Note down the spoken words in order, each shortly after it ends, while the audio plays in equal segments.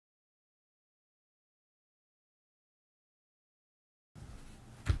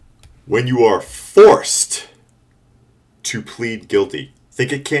When you are forced to plead guilty,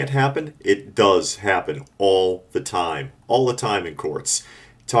 think it can't happen? It does happen all the time. All the time in courts.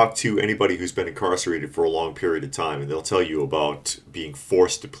 Talk to anybody who's been incarcerated for a long period of time, and they'll tell you about being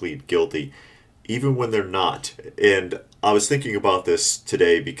forced to plead guilty, even when they're not. And I was thinking about this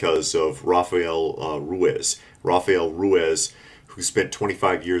today because of Rafael Ruiz. Rafael Ruiz, who spent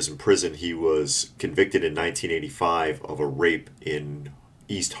 25 years in prison, he was convicted in 1985 of a rape in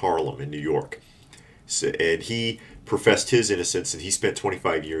East Harlem in New York. So, and he professed his innocence, and he spent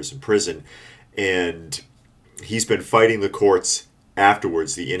 25 years in prison. And he's been fighting the courts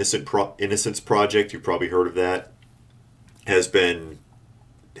afterwards. The Innocence Project, you've probably heard of that, has been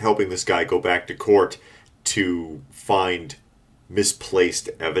helping this guy go back to court to find misplaced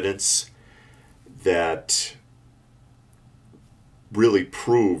evidence that really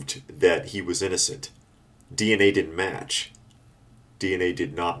proved that he was innocent. DNA didn't match. DNA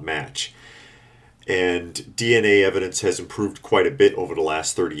did not match. And DNA evidence has improved quite a bit over the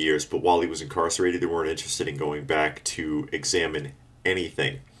last 30 years, but while he was incarcerated, they weren't interested in going back to examine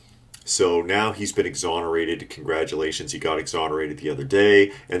anything. So now he's been exonerated. Congratulations, he got exonerated the other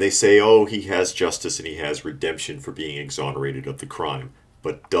day. And they say, oh, he has justice and he has redemption for being exonerated of the crime.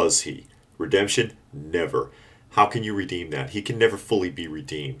 But does he? Redemption? Never. How can you redeem that? He can never fully be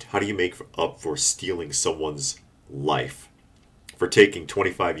redeemed. How do you make up for stealing someone's life? For taking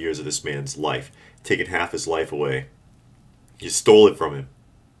 25 years of this man's life, taking half his life away. You stole it from him.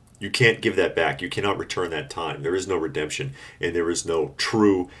 You can't give that back. You cannot return that time. There is no redemption, and there is no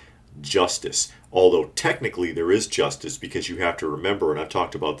true justice. Although technically there is justice, because you have to remember, and I've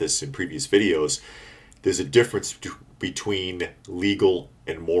talked about this in previous videos, there's a difference between legal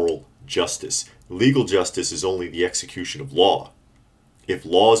and moral justice. Legal justice is only the execution of law. If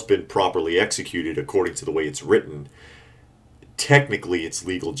law has been properly executed according to the way it's written, technically it's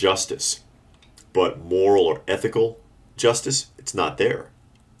legal justice. But moral or ethical justice, it's not there.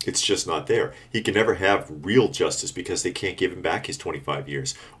 It's just not there. He can never have real justice because they can't give him back his 25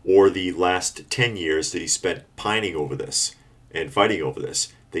 years or the last 10 years that he spent pining over this and fighting over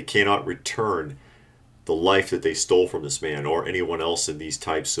this. They cannot return the life that they stole from this man or anyone else in these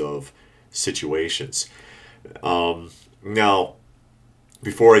types of situations. Now,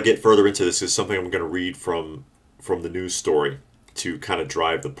 before I get further into this, is something I'm going to read from the news story to kind of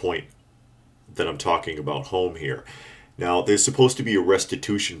drive the point that I'm talking about home here. Now, there's supposed to be a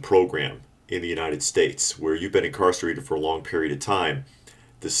restitution program in the United States where you've been incarcerated for a long period of time.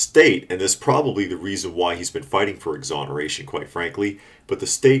 The state, and this is probably the reason why he's been fighting for exoneration, quite frankly, but the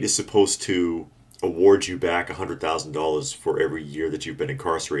state is supposed to award you back $100,000 for every year that you've been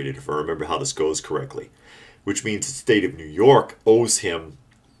incarcerated, if I remember how this goes correctly, which means the state of New York owes him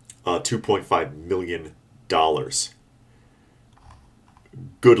 $2.5 million.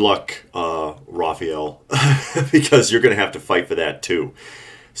 Good luck, Raphael, because you're going to have to fight for that too.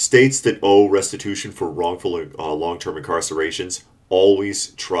 States that owe restitution for wrongful long-term incarcerations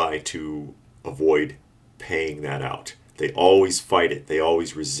always try to avoid paying that out. They always fight it. They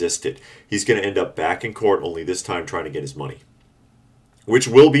always resist it. He's going to end up back in court, only this time trying to get his money, which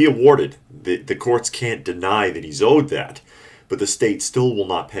will be awarded. The courts can't deny that he's owed that, but the state still will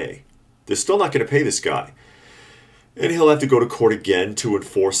not pay. They're still not going to pay this guy. And he'll have to go to court again to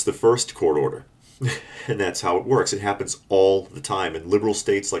enforce the first court order. And that's how it works. It happens all the time. In liberal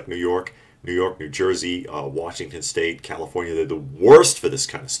states like New York, New Jersey, Washington State, California, they're the worst for this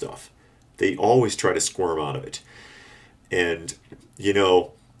kind of stuff. They always try to squirm out of it. And, you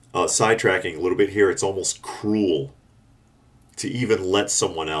know, sidetracking a little bit here, it's almost cruel to even let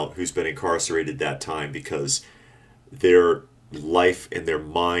someone out who's been incarcerated that time because their life and their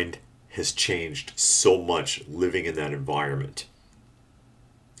mind has changed so much living in that environment.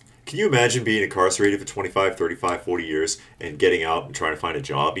 Can you imagine being incarcerated for 25, 35, 40 years and getting out and trying to find a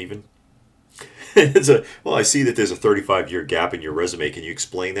job even? Well, I see that there's a 35-year gap in your resume. Can you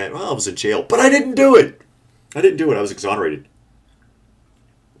explain that? Well, I was in jail, but I didn't do it. I didn't do it. I was exonerated.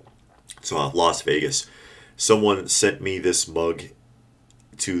 So, Las Vegas. Someone sent me this mug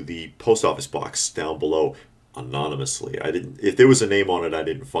to the post office box down below anonymously. I didn't. If there was a name on it, I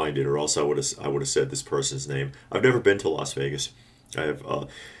didn't find it, or else I would have said this person's name. I've never been to Las Vegas. I have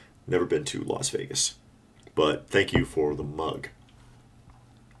never been to Las Vegas, but thank you for the mug.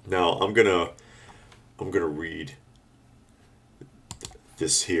 Now I'm gonna read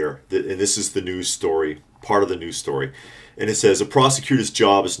this here, and this is the news story, part of the news story. And it says, a prosecutor's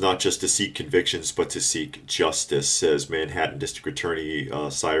job is not just to seek convictions, but to seek justice, says Manhattan District Attorney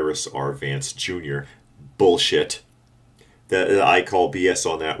Cyrus R. Vance Jr. Bullshit. That I call BS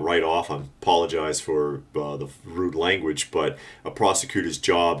on that right off. I apologize for the rude language, but a prosecutor's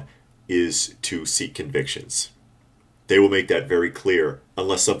job is to seek convictions. They will make that very clear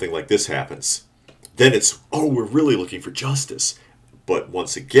unless something like this happens. Then it's, oh, we're really looking for justice. But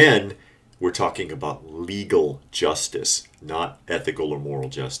once again, we're talking about legal justice, not ethical or moral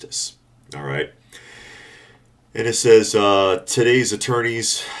justice. All right. And it says, today's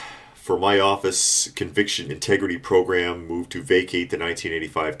attorneys for my office conviction integrity program moved to vacate the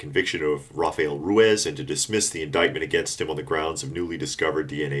 1985 conviction of Rafael Ruiz and to dismiss the indictment against him on the grounds of newly discovered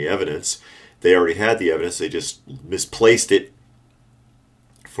DNA evidence. They already had the evidence, they just misplaced it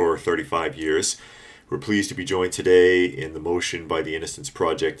for 35 years. We're pleased to be joined today in the motion by the Innocence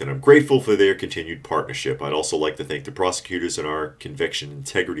Project, and I'm grateful for their continued partnership. I'd also like to thank the prosecutors in our conviction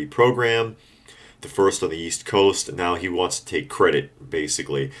integrity program, the first on the East Coast, and now he wants to take credit,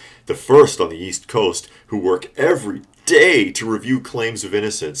 basically. The first on the East Coast who work every day to review claims of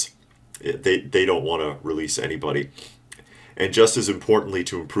innocence. They don't want to release anybody. And just as importantly,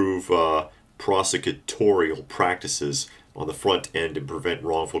 to improve prosecutorial practices on the front end and prevent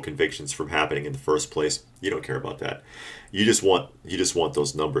wrongful convictions from happening in the first place. You don't care about that. You just want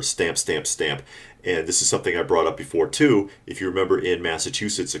those numbers, stamp, stamp, stamp. And this is something I brought up before too. If you remember, in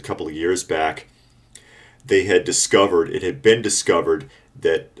Massachusetts a couple of years back, it had been discovered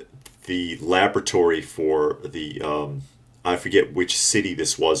that the laboratory for the I forget which city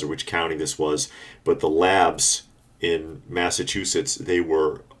this was or which county this was, but the labs in Massachusetts, they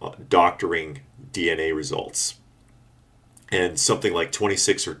were doctoring DNA results. And something like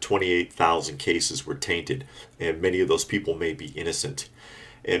 26 or 28,000 cases were tainted, and many of those people may be innocent.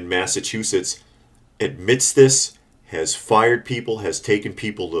 And Massachusetts admits this, has fired people, has taken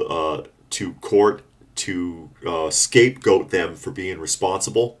people to court to scapegoat them for being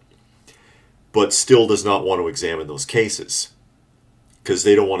responsible, but still does not want to examine those cases because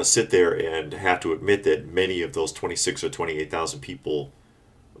they don't want to sit there and have to admit that many of those 26 or 28,000 people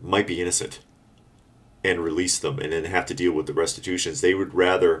might be innocent and release them and then have to deal with the restitutions. They would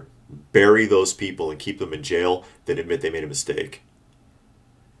rather bury those people and keep them in jail than admit they made a mistake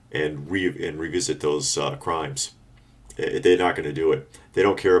and revisit those crimes. They're not going to do it. They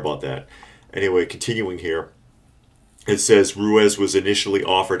don't care about that. Anyway, continuing here, it says Ruiz was initially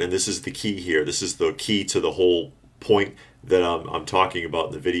offered, and this is the key here. This is the key to the whole point that I'm talking about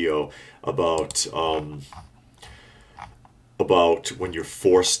in the video about when you're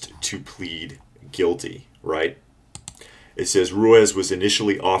forced to plead guilty, right? It says Ruiz was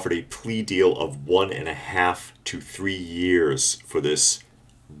initially offered a plea deal of 1.5 to 3 years for this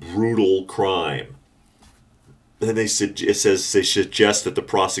brutal crime. Then it says they suggest that the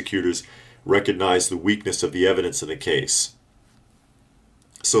prosecutors recognize the weakness of the evidence in the case.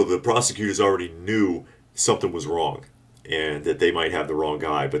 So the prosecutors already knew something was wrong and that they might have the wrong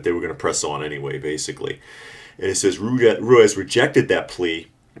guy, but they were going to press on anyway, basically. And it says Ruiz rejected that plea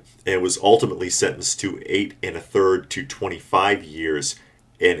and was ultimately sentenced to 8 1/3 to 25 years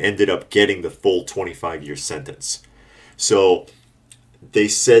and ended up getting the full 25-year sentence. So they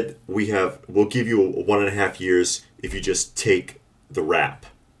said, we'll give you 1.5 years if you just take the rap,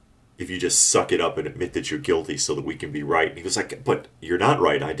 if you just suck it up and admit that you're guilty so that we can be right. And he was like, but you're not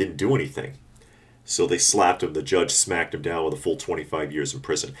right, I didn't do anything. So they slapped him. The judge smacked him down with a full 25 years in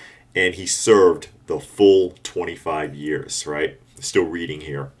prison. And he served the full 25 years, right? Still reading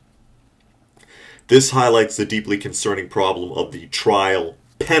here. This highlights the deeply concerning problem of the trial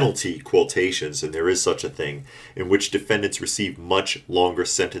penalty, quotations, and there is such a thing, in which defendants receive much longer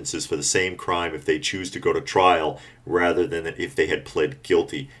sentences for the same crime if they choose to go to trial rather than if they had pled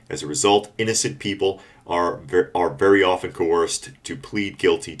guilty. As a result, innocent people are very often coerced to plead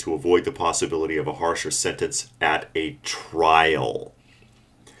guilty to avoid the possibility of a harsher sentence at a trial.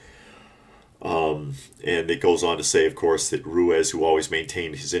 And it goes on to say, of course, that Ruiz, who always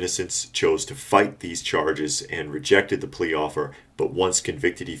maintained his innocence, chose to fight these charges and rejected the plea offer, but once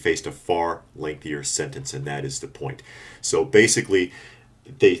convicted, he faced a far lengthier sentence, and that is the point. So basically,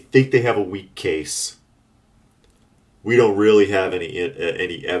 they think they have a weak case. We don't really have any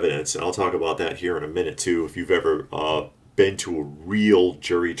evidence, and I'll talk about that here in a minute, too. If you've ever been to a real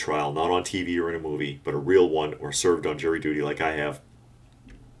jury trial, not on TV or in a movie, but a real one, or served on jury duty like I have,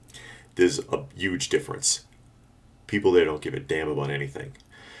 there's a huge difference. People there don't give a damn about anything.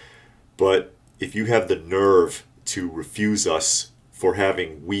 But if you have the nerve to refuse us for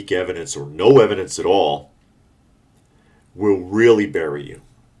having weak evidence or no evidence at all, we'll really bury you.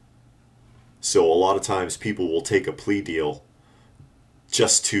 So a lot of times people will take a plea deal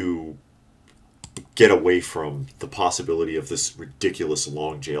just to get away from the possibility of this ridiculous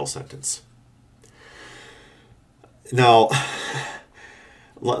long jail sentence. Now,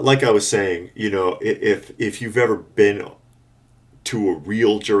 like I was saying, you know, if you've ever been to a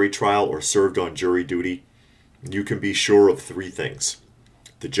real jury trial or served on jury duty, you can be sure of three things.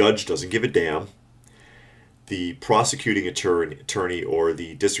 The judge doesn't give a damn. The prosecuting attorney or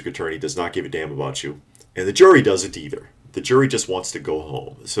the district attorney does not give a damn about you. And the jury doesn't either. The jury just wants to go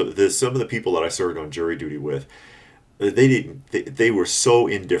home. So there's some of the people that I served on jury duty with, they were so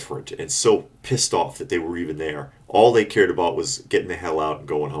indifferent and so pissed off that they were even there. All they cared about was getting the hell out and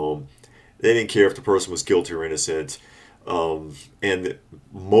going home. They didn't care if the person was guilty or innocent. And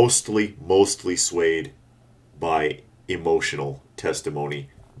mostly swayed by emotional testimony.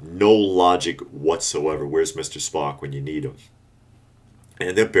 No logic whatsoever. Where's Mr. Spock when you need him?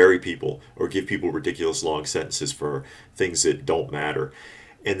 And they'll bury people or give people ridiculous long sentences for things that don't matter.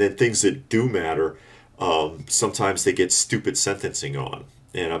 And then things that do matter, sometimes they get stupid sentencing on.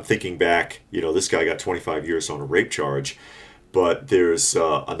 And I'm thinking back, this guy got 25 years on a rape charge. But there's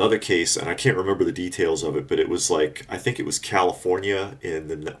another case, and I can't remember the details of it, but it was like, I think it was California in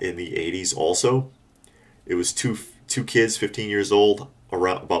the 80s also. It was two kids, 15 years old,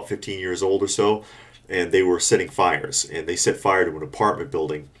 around about 15 years old or so, and they were setting fires. And they set fire to an apartment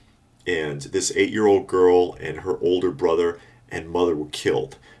building, and this 8-year-old girl and her older brother and mother were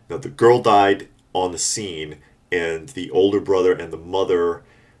killed. Now, the girl died on the scene, and the older brother and the mother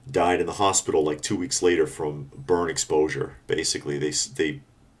died in the hospital like 2 weeks later from burn exposure. Basically, they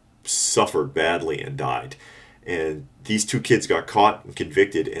suffered badly and died. And these two kids got caught and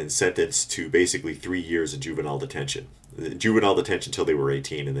convicted and sentenced to basically 3 years in juvenile detention. Juvenile detention until they were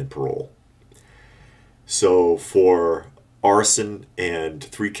 18 and then parole. So for arson and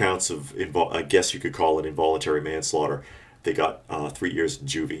 3 counts of, I guess you could call it involuntary manslaughter, they got 3 years in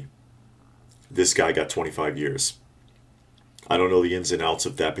juvie. This guy got 25 years. I don't know the ins and outs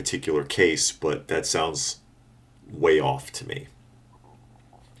of that particular case, but that sounds way off to me.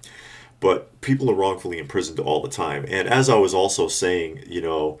 But people are wrongfully imprisoned all the time. And as I was also saying,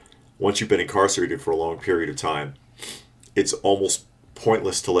 once you've been incarcerated for a long period of time, it's almost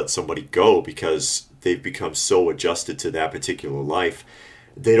pointless to let somebody go because they've become so adjusted to that particular life,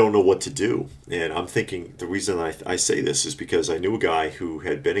 they don't know what to do. And I'm thinking the reason I say this is because I knew a guy who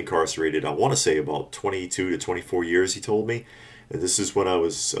had been incarcerated, I want to say about 22 to 24 years, he told me. And this is when I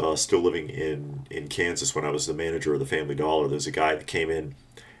was still living in Kansas, when I was the manager of the Family Dollar. There's a guy that came in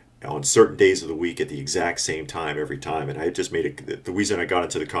on certain days of the week at the exact same time every time. And I had just the reason I got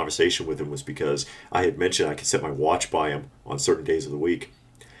into the conversation with him was because I had mentioned I could set my watch by him on certain days of the week.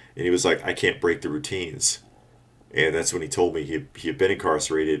 And he was like, I can't break the routines. And that's when he told me he had been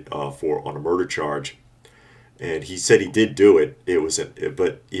incarcerated on a murder charge. And he said he did do it.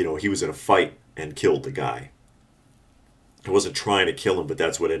 But he was in a fight and killed the guy. He wasn't trying to kill him, but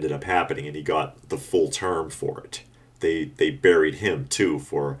that's what ended up happening, and he got the full term for it. They buried him too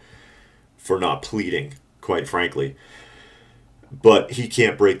for not pleading, quite frankly. But he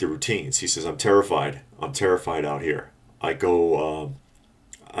can't break the routines. He says, I'm terrified. I'm terrified out here. I go,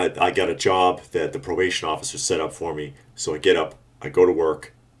 I got a job that the probation officer set up for me. So I get up, I go to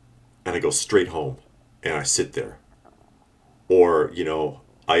work, and I go straight home, and I sit there. Or,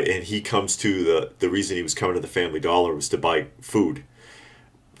 and he comes to the reason he was coming to the Family Dollar was to buy food,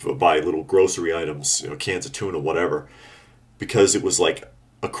 buy little grocery items, cans of tuna, whatever, because it was like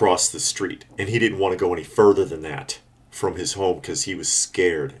across the street. And he didn't want to go any further than that from his home because he was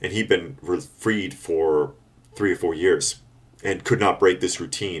scared. And he'd been freed for 3 or 4 years and could not break this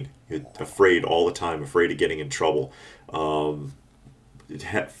routine. Afraid all the time, afraid of getting in trouble,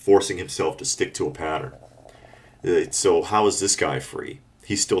 forcing himself to stick to a pattern. So how is this guy free?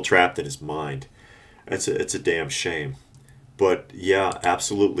 He's still trapped in his mind. It's a damn shame. But yeah,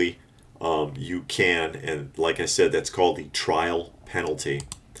 absolutely, you can, and like I said, that's called the trial penalty,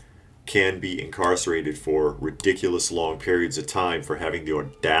 can be incarcerated for ridiculous long periods of time for having the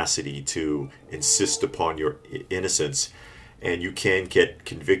audacity to insist upon your innocence. And you can get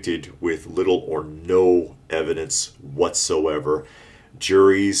convicted with little or no evidence whatsoever.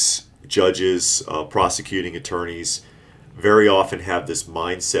 Juries, judges, prosecuting attorneys very often have this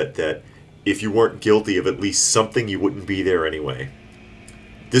mindset that if you weren't guilty of at least something, you wouldn't be there anyway.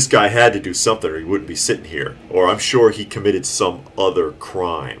 This guy had to do something or he wouldn't be sitting here. Or I'm sure he committed some other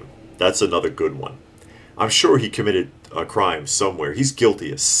crime. That's another good one. I'm sure he committed a crime somewhere. He's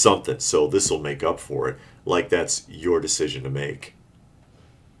guilty of something, so this will make up for it. Like that's your decision to make.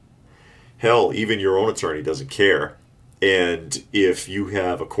 Hell, even your own attorney doesn't care. And if you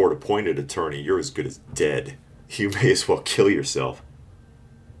have a court-appointed attorney, you're as good as dead. You may as well kill yourself.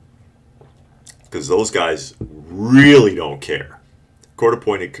 Because those guys really don't care.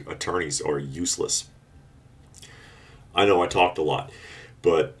 Court-appointed attorneys are useless. I know I talked a lot,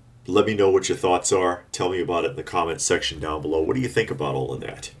 but Let me know what your thoughts are. Tell me about it in the comment section down below. What do you think about all of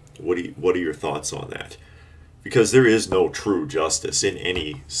that? What are your thoughts on that? Because there is no true justice in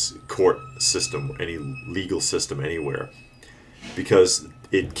any court system, any legal system anywhere. Because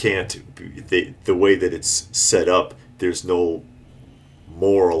it can't, the way that it's set up, there's no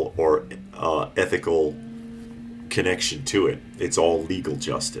moral or ethical connection to it. It's all legal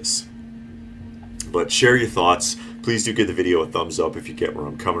justice. But share your thoughts. Please do give the video a thumbs up if you get where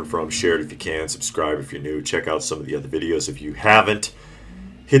I'm coming from. Share it if you can. Subscribe if you're new. Check out some of the other videos if you haven't.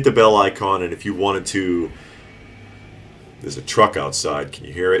 Hit the bell icon, and if you wanted to, there's a truck outside. Can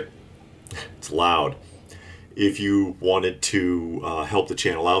you hear it? It's loud. If you wanted to help the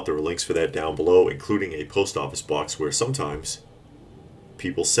channel out, there are links for that down below, including a post office box where sometimes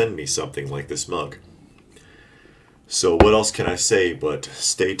people send me something like this mug. So what else can I say but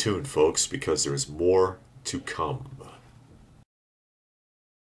stay tuned, folks, because there's more to come.